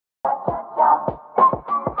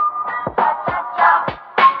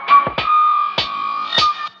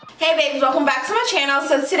welcome back to my channel.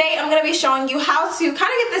 So today I'm going to be showing you how to kind of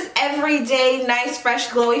get this everyday nice fresh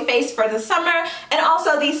glowy face for the summer, and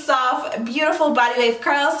also these soft beautiful body wave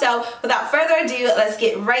curls. So without further ado, let's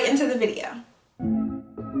get right into the video.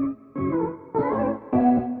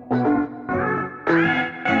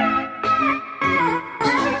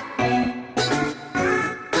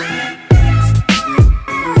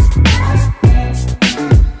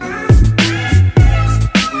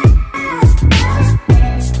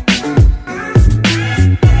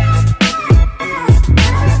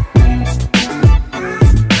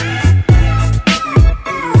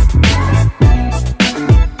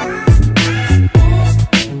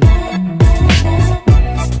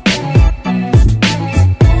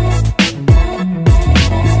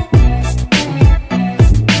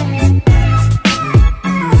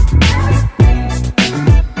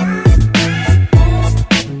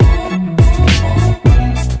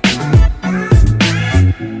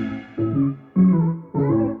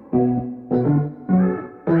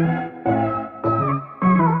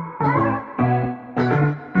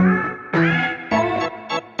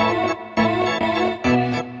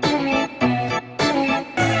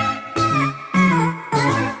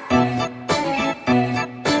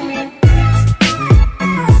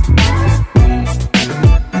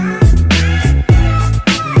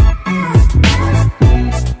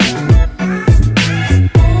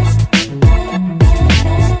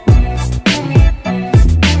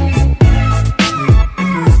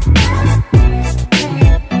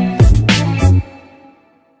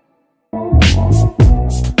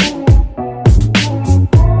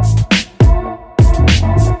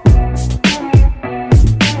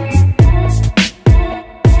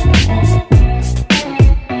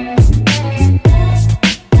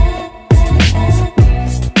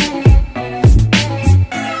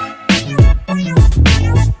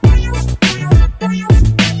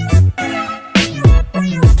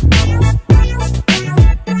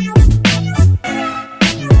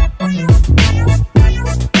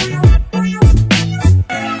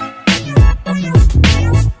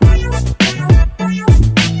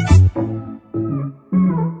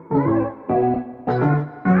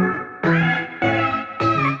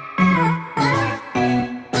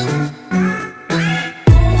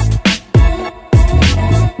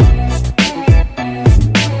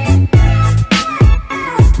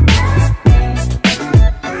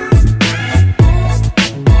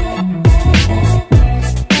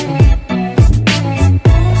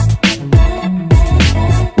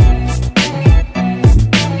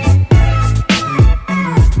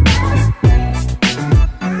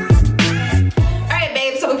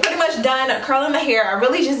 Curling the hair. I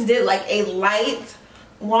really just did like a light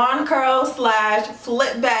wand curl slash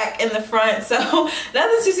flip back in the front, so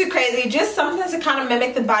nothing too crazy, just something to kind of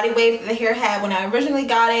mimic the body wave that the hair had when I originally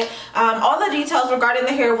got it. All the details regarding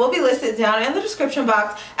the hair will be listed down in the description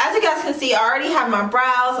box. As you guys can see, I already have my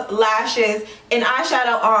brows, lashes, and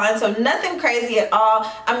eyeshadow on, so nothing crazy at all.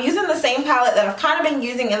 I'm using the same palette that I've kind of been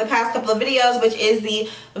using in the past couple of videos, which is the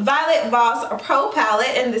Violet Voss Pro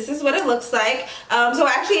palette, and this is what it looks like. So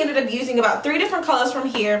I actually ended up using about 3 different colors from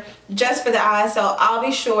here just for the eyes, so I'll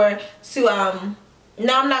be sure to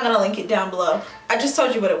no, I'm not gonna link it down below. I just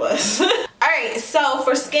told you what it was. Alright, so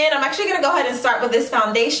for skin, I'm actually gonna go ahead and start with this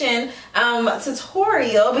foundation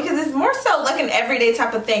tutorial, because it's more so like an everyday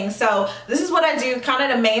type of thing. So this is what I do kind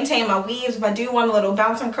of to maintain my weaves if I do want a little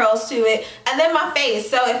bounce and curls to it, and then my face.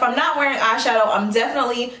 So if I'm not wearing eyeshadow, I'm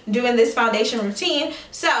definitely doing this foundation routine.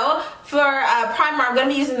 So for primer, I'm going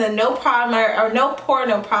to be using the No Primer or No Pore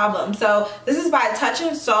No Problem. So this is by Touch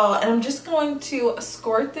and Sol, and I'm just going to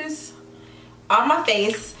squirt this on my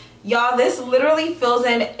face. Y'all, this literally fills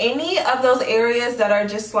in any of those areas that are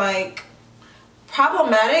just like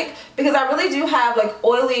problematic, because I really do have like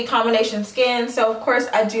oily combination skin. So of course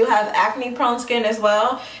I do have acne prone skin as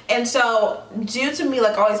well, and so due to me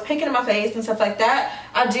like always picking in my face and stuff like that,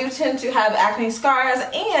 I do tend to have acne scars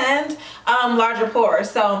and larger pores.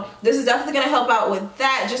 So this is definitely going to help out with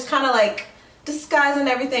that, just kind of like disguising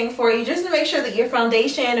everything for you, just to make sure that your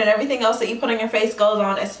foundation and everything else that you put on your face goes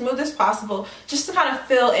on as smooth as possible, just to kind of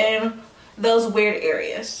fill in those weird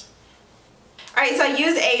areas. Alright, so I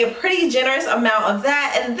use a pretty generous amount of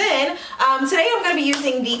that, and then today I'm going to be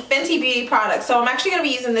using the Fenty Beauty product. So I'm actually going to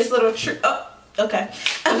be using this little I'm going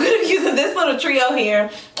to be using this little trio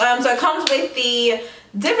here. So it comes with the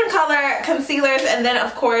different color concealers, and then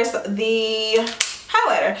of course the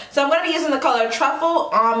highlighter. So I'm going to be using the color Truffle,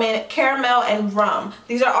 Almond, Caramel, and Rum.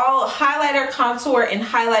 These are all highlighter, contour, and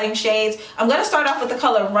highlighting shades. I'm going to start off with the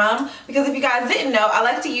color Rum because if you guys didn't know, I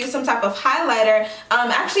like to use some type of highlighter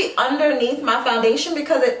actually underneath my foundation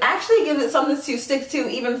because it actually gives it something to stick to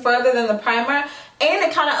even further than the primer. And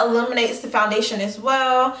it kind of illuminates the foundation as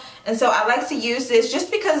well. And so I like to use this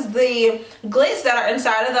just because the glitz that are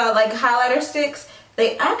inside of the like highlighter sticks,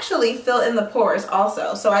 they actually fill in the pores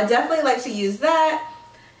also. So I definitely like to use that.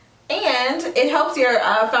 And it helps your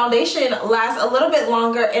foundation last a little bit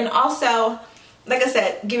longer and also, like I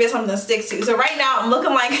said, give it something to stick to. So right now I'm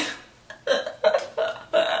looking like...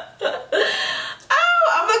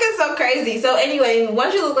 so crazy. So anyway,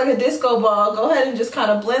 once you look like a disco ball, go ahead and just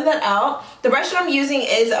kind of blend that out. The brush that I'm using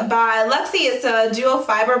is by Luxie. It's a dual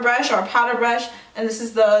fiber brush or powder brush, and this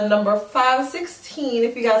is the number 516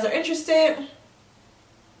 if you guys are interested.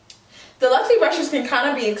 The Luxie brushes can kind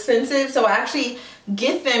of be expensive, so I actually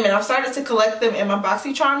get them and I've started to collect them in my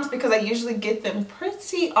BoxyCharms because I usually get them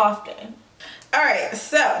pretty often. Alright,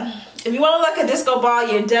 so if you want to look like a disco ball,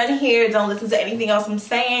 you're done here. Don't listen to anything else I'm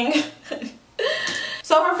saying.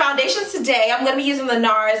 So for foundations today, I'm going to be using the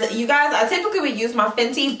NARS. You guys, I typically would use my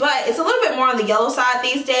Fenty, but it's a little bit more on the yellow side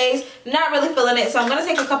these days. Not really feeling it, so I'm going to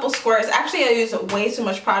take a couple squirts. Actually, I used way too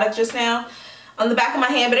much product just now on the back of my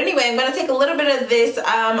hand. But anyway, I'm going to take a little bit of this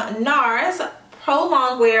NARS Pro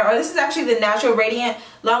Longwear, or this is actually the Natural Radiant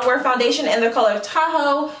Longwear Foundation in the color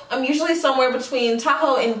Tahoe. I'm usually somewhere between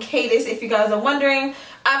Tahoe and Cadis, if you guys are wondering.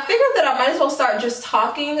 I figured that I might as well start just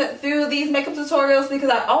talking through these makeup tutorials because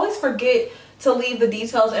I always forget to leave the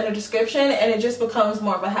details in the description and it just becomes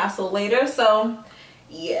more of a hassle later. So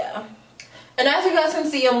yeah, and as you guys can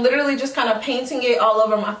see, I'm literally just kind of painting it all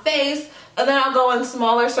over my face, and then I'll go in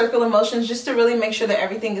smaller circular motions just to really make sure that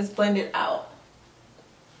everything is blended out.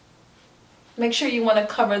 Make sure you want to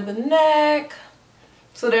cover the neck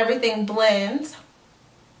so that everything blends.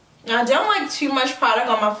 Now, I don't like too much product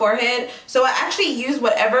on my forehead, so I actually use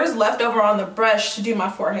whatever is left over on the brush to do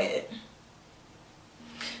my forehead.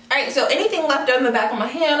 Alright, so anything left on the back of my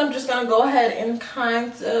hand, I'm just going to go ahead and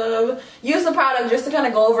kind of use the product just to kind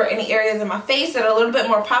of go over any areas in my face that are a little bit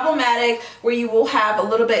more problematic, where you will have a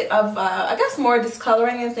little bit of, I guess, more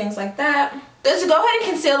discoloring and things like that. So to go ahead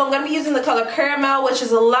and conceal, I'm going to be using the color Caramel, which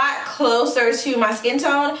is a lot closer to my skin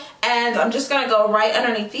tone, and I'm just going to go right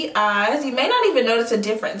underneath the eyes. You may not even notice a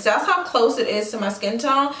difference. That's how close it is to my skin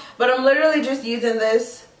tone, but I'm literally just using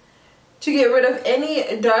this to get rid of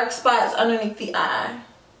any dark spots underneath the eye.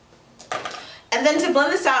 And then to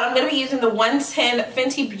blend this out, I'm going to be using the 110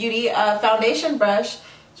 Fenty Beauty foundation brush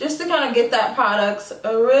just to kind of get that product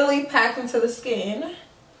really packed into the skin.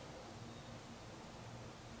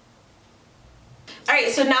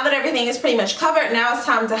 Alright, so now that everything is pretty much covered, now it's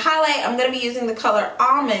time to highlight. I'm going to be using the color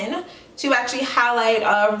Almond to actually highlight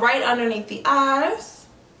right underneath the eyes.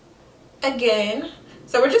 Again.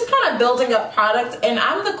 So we're just kind of building up product, and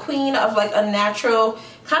I'm the queen of like a natural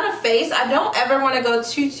kind of face. I don't ever want to go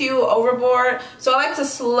too overboard, so I like to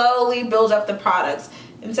slowly build up the products.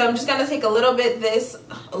 And so I'm just going to take a little bit of this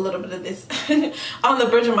on the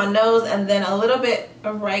bridge of my nose, and then a little bit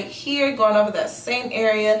right here going over that same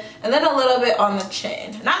area, and then a little bit on the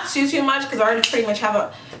chin. Not too much because I already pretty much have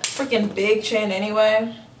a freaking big chin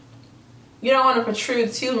anyway. You don't want to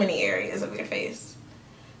protrude too many areas of your face.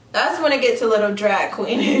 That's when it gets a little drag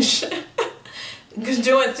queenish. Just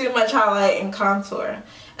doing too much highlight and contour.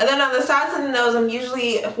 And then on the sides of the nose, I'm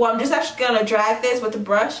just actually going to drag this with the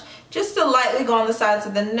brush just to lightly go on the sides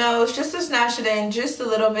of the nose, just to snatch it in just a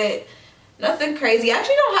little bit. Nothing crazy. I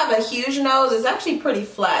actually don't have a huge nose. It's actually pretty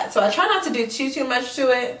flat, so I try not to do too much to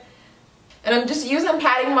it. And I'm just using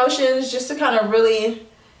patting motions just to kind of really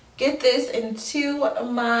get this into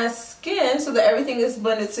my skin so that everything is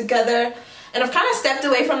blended together. And I've kind of stepped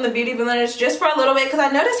away from the beauty blenders just for a little bit because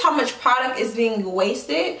I noticed how much product is being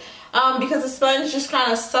wasted because the sponge just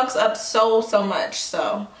kind of sucks up so much.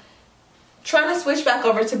 So trying to switch back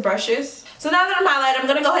over to brushes. So now that I'm highlighted, I'm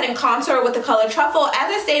going to go ahead and contour with the color Truffle.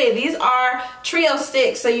 As I stated, these are trio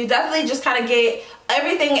sticks, so you definitely just kind of get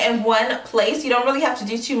everything in one place. You don't really have to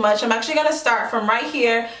do too much. I'm actually going to start from right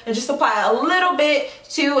here and just apply a little bit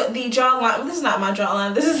to the jawline. This is not my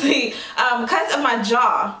jawline. This is the cuts of my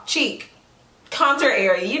jaw, cheek, contour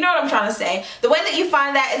area. You know what I'm trying to say. The way that you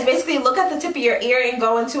find that is basically look at the tip of your ear and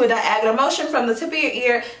go into a diagonal motion from the tip of your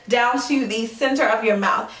ear down to the center of your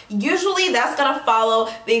mouth. Usually that's going to follow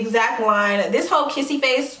the exact line. This whole kissy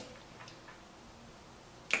face,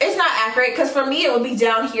 it's not accurate because for me it would be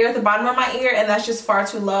down here at the bottom of my ear, and that's just far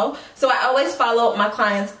too low. So I always follow my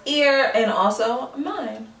client's ear and also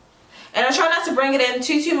mine. And I try not to bring it in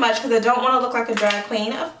too much because I don't want to look like a drag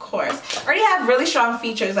queen, of course. I already have really strong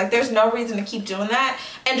features, like there's no reason to keep doing that.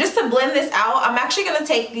 And just to blend this out, I'm actually going to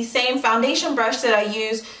take the same foundation brush that I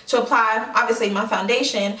use to apply, obviously, my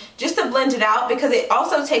foundation, just to blend it out, because it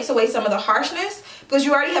also takes away some of the harshness because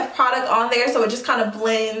you already have product on there, so it just kind of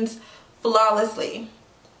blends flawlessly.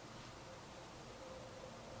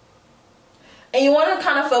 And you want to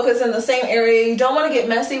kind of focus in the same area. You don't want to get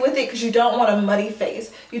messy with it because you don't want a muddy face.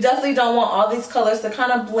 You definitely don't want all these colors to kind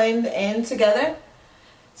of blend in together.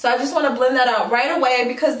 So I just want to blend that out right away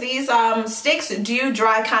because these sticks do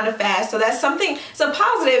dry kind of fast. So that's something, it's a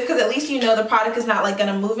positive because at least you know the product is not like going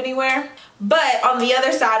to move anywhere. But on the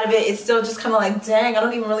other side of it, it's still just kind of like, dang, I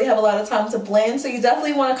don't even really have a lot of time to blend. So you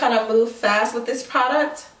definitely want to kind of move fast with this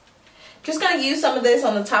product. Just going to use some of this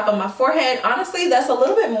on the top of my forehead. Honestly, that's a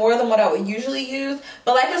little bit more than what I would usually use.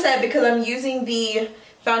 But like I said, because I'm using the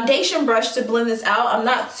foundation brush to blend this out, I'm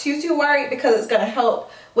not too worried because it's going to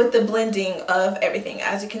help with the blending of everything,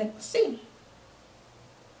 as you can see.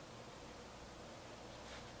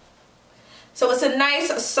 So it's a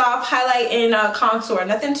nice soft highlight and contour.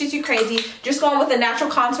 Nothing too crazy. Just going with the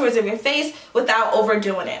natural contours of your face without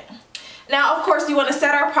overdoing it. Now, of course, you want to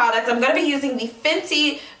set our product. I'm going to be using the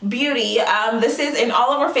Fenty Beauty. This is an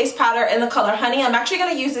all-over face powder in the color Honey. I'm actually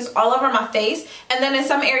going to use this all over my face. And then in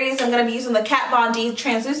some areas, I'm going to be using the Kat Von D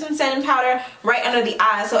translucent setting powder right under the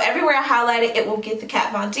eyes. So everywhere I highlight it, it will get the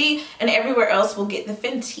Kat Von D, and everywhere else will get the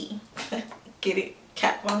Fenty. Get it?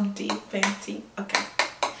 Kat Von D, Fenty. Okay.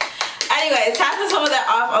 Anyway, tapping some of that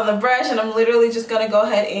off on the brush, and I'm literally just going to go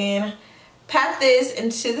ahead and pat this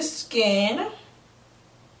into the skin.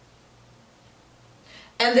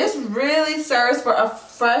 And this really serves for a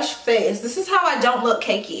fresh face. This is how I don't look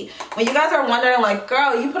cakey. When you guys are wondering, like,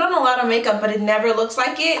 girl, you put on a lot of makeup, but it never looks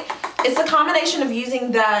like it. It's a combination of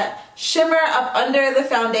using that shimmer up under the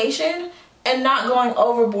foundation and not going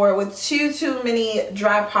overboard with too many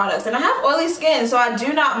dry products. And I have oily skin, so I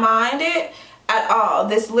do not mind it at all.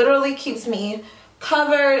 This literally keeps me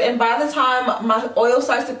covered, and by the time my oil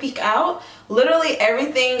starts to peek out, literally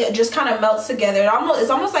everything just kind of melts together.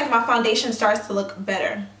 It's almost like my foundation starts to look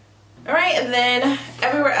better. All right, and then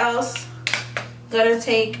everywhere else, gonna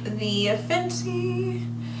take the Fenty.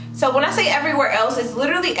 So when I say everywhere else, it's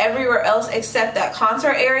literally everywhere else except that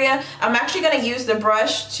contour area. I'm actually gonna use the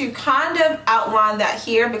brush to kind of outline that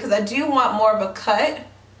here because I do want more of a cut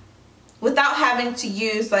without having to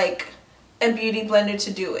use like a beauty blender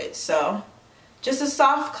to do it. So just a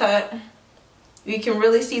soft cut. You can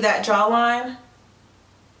really see that jawline.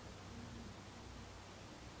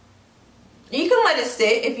 You can let it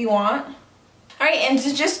sit if you want. Alright, and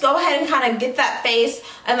to just go ahead and kind of get that face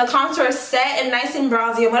and the contour set and nice and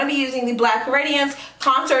bronzy, I'm going to be using the Black Radiance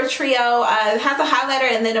Contour Trio. It has a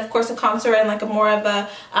highlighter and then of course a contour and like a more of a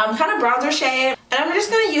kind of bronzer shade. And I'm just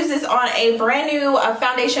going to use this on a brand new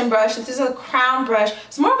foundation brush. This is a crown brush.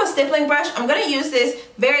 It's more of a stippling brush. I'm going to use this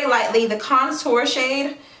very lightly, the contour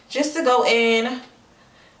shade, just to go in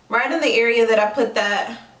right in the area that I put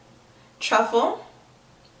that truffle.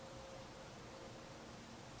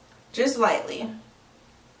 Just lightly.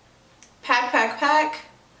 Pack.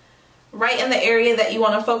 Right in the area that you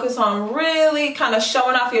want to focus on, really kind of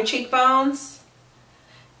showing off your cheekbones.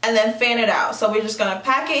 And then fan it out. So we're just going to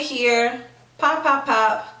pack it here,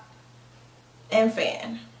 pop, and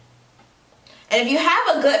fan. And if you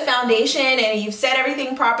have a good foundation and you've set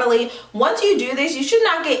everything properly, once you do this, you should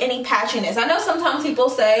not get any patchiness. I know sometimes people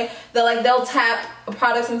say that like they'll tap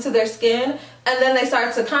products into their skin and then they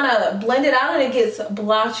start to kind of blend it out and it gets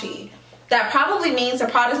blotchy. That probably means the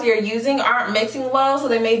products you're using aren't mixing well, so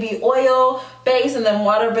they may be oil based and then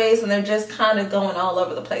water based and they're just kind of going all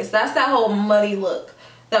over the place. That's that whole muddy look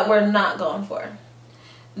that we're not going for.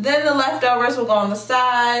 Then the leftovers will go on the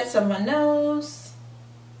sides of my nose.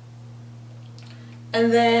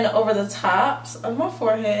 And then over the tops of my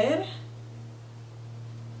forehead.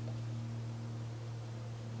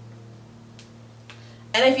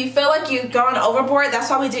 And if you feel like you've gone overboard, that's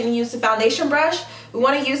why we didn't use the foundation brush. We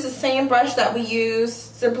want to use the same brush that we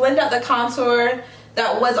used to blend out the contour.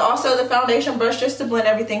 That was also the foundation brush, just to blend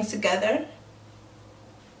everything together.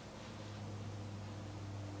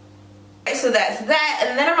 So that's that,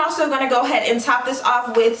 and then I'm also going to go ahead and top this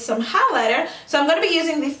off with some highlighter. So I'm going to be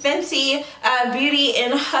using the Fenty Beauty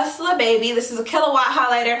in Hustler Baby. This is a kilowatt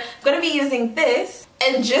highlighter. I'm going to be using this,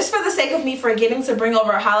 and just for the sake of me forgetting to bring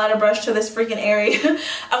over a highlighter brush to this freaking area,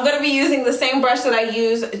 I'm going to be using the same brush that I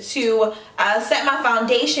use to set my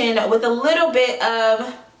foundation with a little bit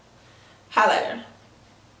of highlighter.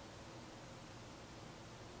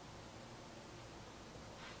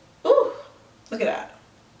 Ooh, look at that.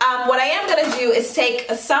 What I am going to do is take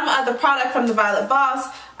some of the product from the Violet Voss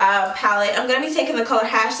palette. I'm going to be taking the color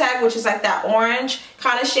Hashtag, which is like that orange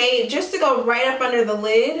kind of shade, just to go right up under the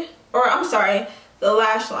lid, or I'm sorry, the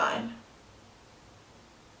lash line.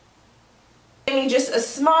 Me just a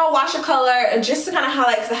small wash of color just to kind of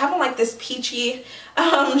highlight, because I have on like this peachy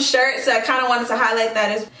shirt, so I kind of wanted to highlight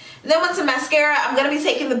that as. And then with some mascara, I'm going to be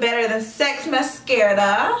taking the Better Than Sex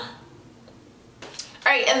mascara.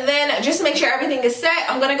 Alright, and then just to make sure everything is set,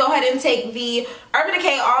 I'm going to go ahead and take the Urban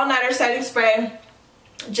Decay All Nighter Setting Spray.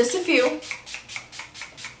 Just a few.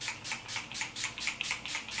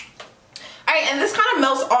 Alright, and this kind of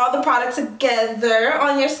melts all the product together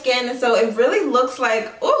on your skin, and so it really looks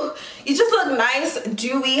like, ooh, you just look nice,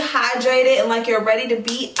 dewy, hydrated, and like you're ready to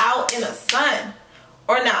be out in the sun.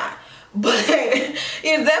 Or not. But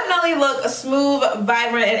you definitely look smooth,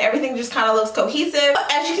 vibrant, and everything just kind of looks cohesive.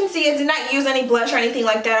 As you can see, I did not use any blush or anything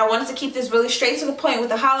like that. I wanted to keep this really straight to the point with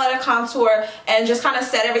the highlighter, contour, and just kind of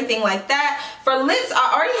set everything like that. For lips,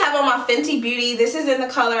 I already have on my Fenty Beauty. This is in the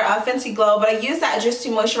color Fenty Glow, but I use that just to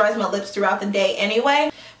moisturize my lips throughout the day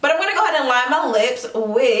anyway. But I'm going to go ahead and line my lips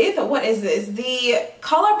with, what is this? The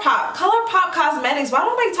ColourPop Cosmetics. Why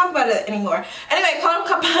don't I talk about it anymore? Anyway,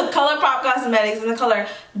 ColourPop Cosmetics in the color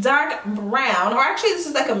Dark Brown. Or actually, this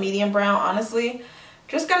is like a medium brown, honestly.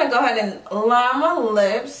 Just going to go ahead and line my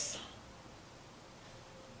lips.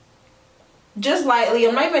 Just lightly.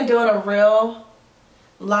 I'm not even doing a real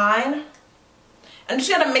line. I'm just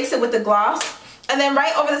going to mix it with the gloss. And then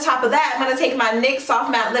right over the top of that, I'm going to take my NYX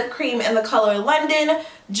Soft Matte Lip Cream in the color London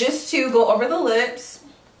just to go over the lips.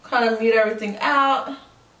 Kind of mute everything out.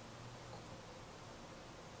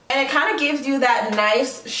 And it kind of gives you that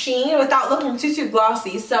nice sheen without looking too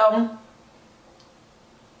glossy. So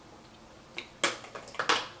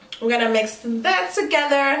we're going to mix that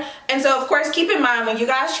together. And so of course, keep in mind when you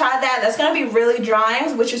guys try that, that's going to be really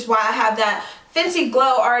drying, which is why I have that Fenty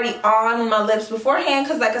Glow already on my lips beforehand,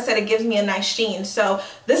 because like I said, it gives me a nice sheen. So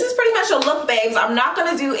this is pretty much a look, babes. I'm not going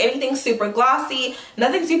to do anything super glossy,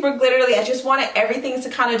 nothing super glittery. I just wanted everything to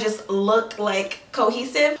kind of just look like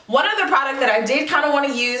cohesive. One other product that I did kind of want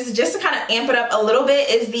to use just to kind of amp it up a little bit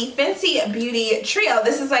is the Fenty Beauty Trio.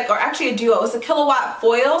 This is like, or actually a duo, it's a Kilowatt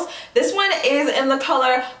Foils. This one is in the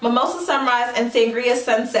color Mimosa Sunrise and Sangria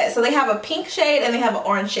Sunset. So they have a pink shade and they have an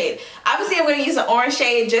orange shade. Obviously I'm going to use an orange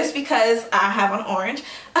shade just because I have an orange.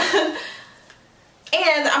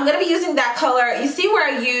 And I'm going to be using that color. You see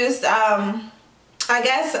where I used I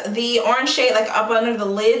guess the orange shade like up under the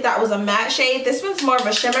lid, that was a matte shade. This one's more of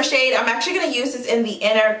a shimmer shade. I'm actually going to use this in the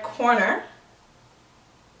inner corner.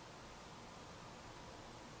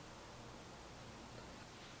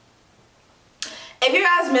 If you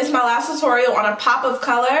guys missed my last tutorial on a pop of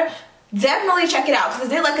color, definitely check it out because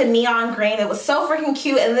I did like a neon green. It was so freaking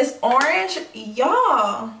cute. And this orange,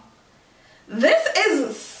 y'all, this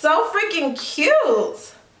is so freaking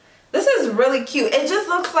cute. This is really cute. It just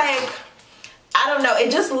looks like, I don't know,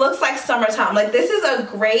 it just looks like summertime. Like this is a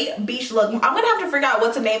great beach look. I'm gonna have to figure out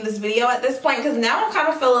what to name this video at this point because now I'm kind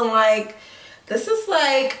of feeling like this is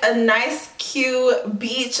like a nice cute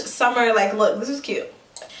beach summer like look. This is cute.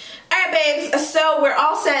 Alright babes, so we're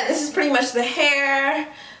all set. This is pretty much the hair.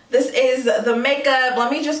 This is the makeup. Let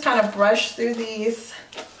me just kind of brush through these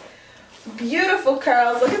beautiful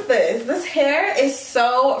curls. Look at this. This hair is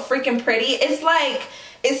so freaking pretty. It's like,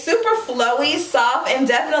 it's super flowy, soft, and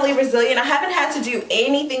definitely resilient. I haven't had to do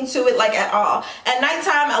anything to it like at all. At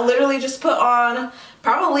nighttime, I literally just put on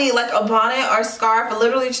probably like a bonnet or a scarf. I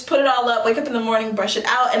literally just put it all up, wake up in the morning, brush it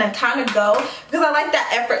out, and I kind of go because I like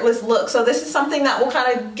that effortless look. So this is something that will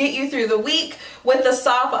kind of get you through the week with the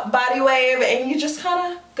soft body wave, and you just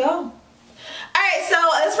kind of go. Alright, so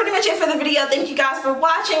that's pretty much it for the video. Thank you guys for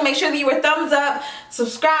watching. Make sure that you were thumbs up,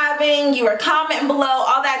 subscribing, you were commenting below,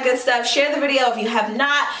 all that good stuff. Share the video if you have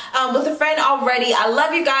not with a friend already. I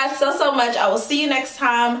love you guys so much. I will see you next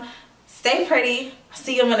time. Stay pretty. I'll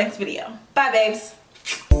see you in my next video. Bye, babes.